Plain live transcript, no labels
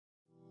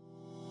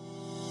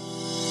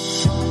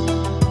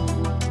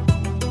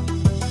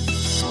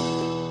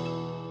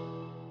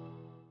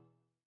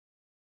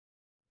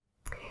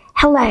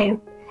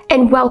Hello,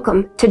 and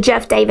welcome to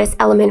Jeff Davis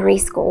Elementary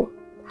School.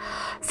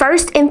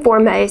 First and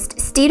foremost,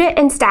 student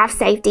and staff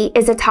safety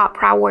is a top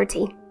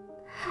priority.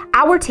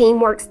 Our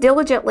team works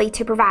diligently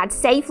to provide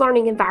safe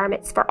learning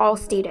environments for all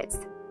students.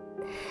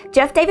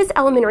 Jeff Davis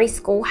Elementary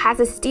School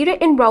has a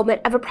student enrollment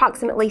of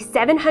approximately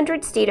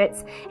 700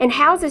 students and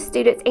houses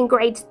students in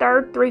grades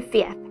 3rd through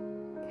 5th.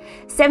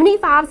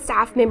 75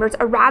 staff members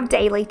arrive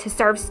daily to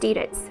serve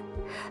students.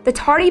 The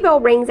tardy bell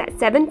rings at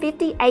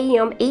 7:50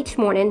 a.m. each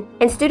morning,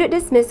 and student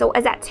dismissal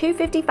is at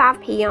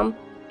 2:55 p.m.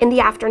 in the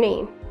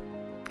afternoon.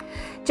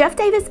 Jeff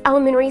Davis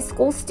Elementary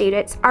School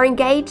students are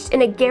engaged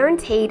in a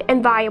guaranteed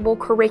and viable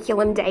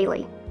curriculum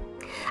daily.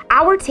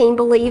 Our team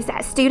believes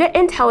that student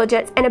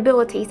intelligence and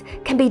abilities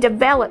can be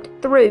developed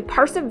through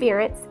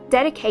perseverance,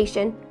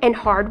 dedication, and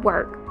hard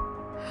work.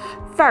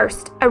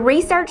 First, a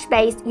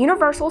research-based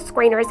universal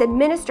screener is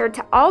administered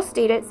to all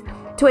students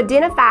to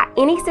identify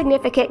any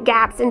significant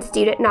gaps in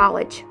student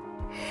knowledge.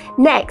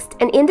 Next,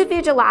 an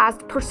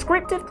individualized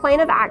prescriptive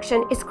plan of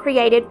action is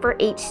created for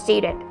each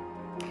student.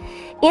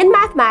 In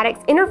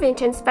mathematics,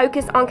 interventions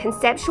focus on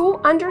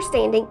conceptual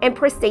understanding and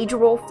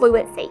procedural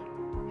fluency.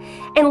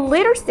 In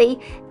literacy,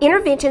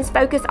 interventions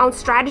focus on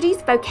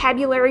strategies,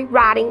 vocabulary,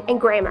 writing, and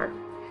grammar.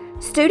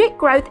 Student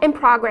growth and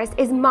progress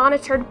is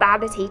monitored by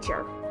the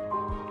teacher.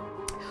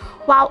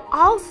 While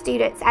all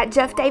students at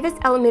Jeff Davis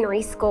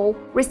Elementary School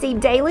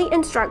receive daily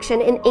instruction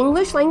in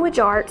English language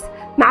arts,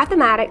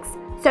 mathematics,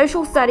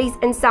 social studies,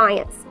 and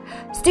science,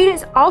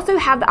 students also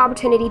have the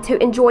opportunity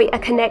to enjoy a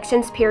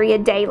connections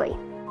period daily.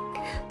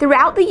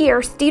 Throughout the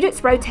year,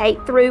 students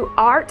rotate through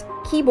art,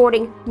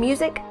 keyboarding,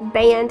 music,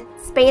 band,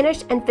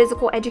 Spanish, and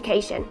physical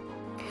education.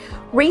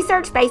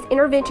 Research-based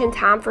intervention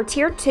time for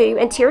Tier 2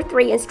 and Tier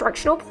 3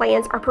 instructional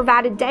plans are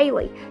provided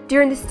daily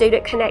during the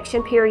student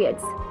connection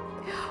periods.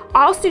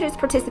 All students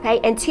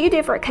participate in 2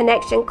 different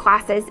connection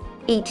classes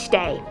each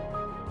day.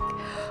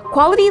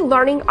 Quality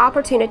learning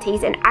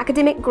opportunities and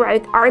academic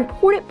growth are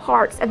important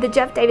parts of the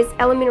Jeff Davis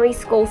Elementary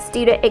School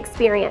student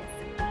experience.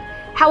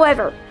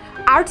 However,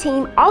 our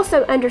team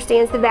also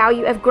understands the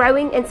value of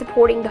growing and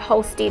supporting the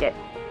whole student.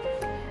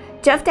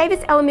 Jeff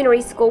Davis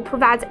Elementary School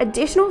provides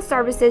additional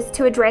services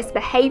to address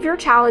behavior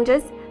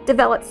challenges,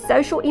 develop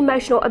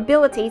social-emotional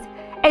abilities,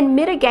 and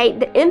mitigate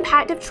the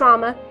impact of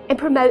trauma and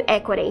promote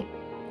equity.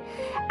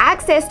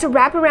 Access to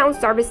wraparound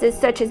services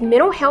such as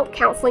mental health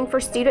counseling for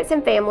students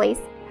and families,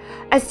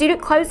 a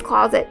student clothes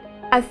closet,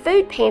 a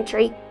food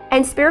pantry,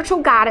 and spiritual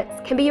guidance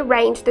can be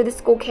arranged through the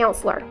school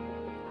counselor.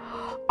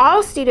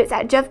 All students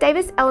at Jeff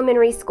Davis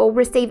Elementary School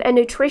receive a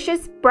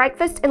nutritious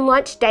breakfast and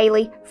lunch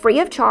daily,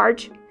 free of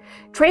charge.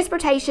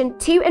 Transportation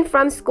to and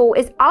from school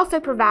is also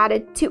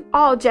provided to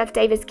all Jeff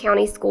Davis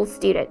County School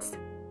students.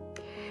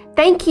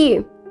 Thank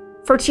you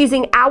for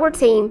choosing our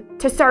team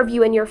to serve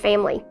you and your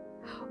family.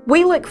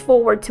 We look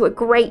forward to a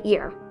great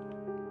year.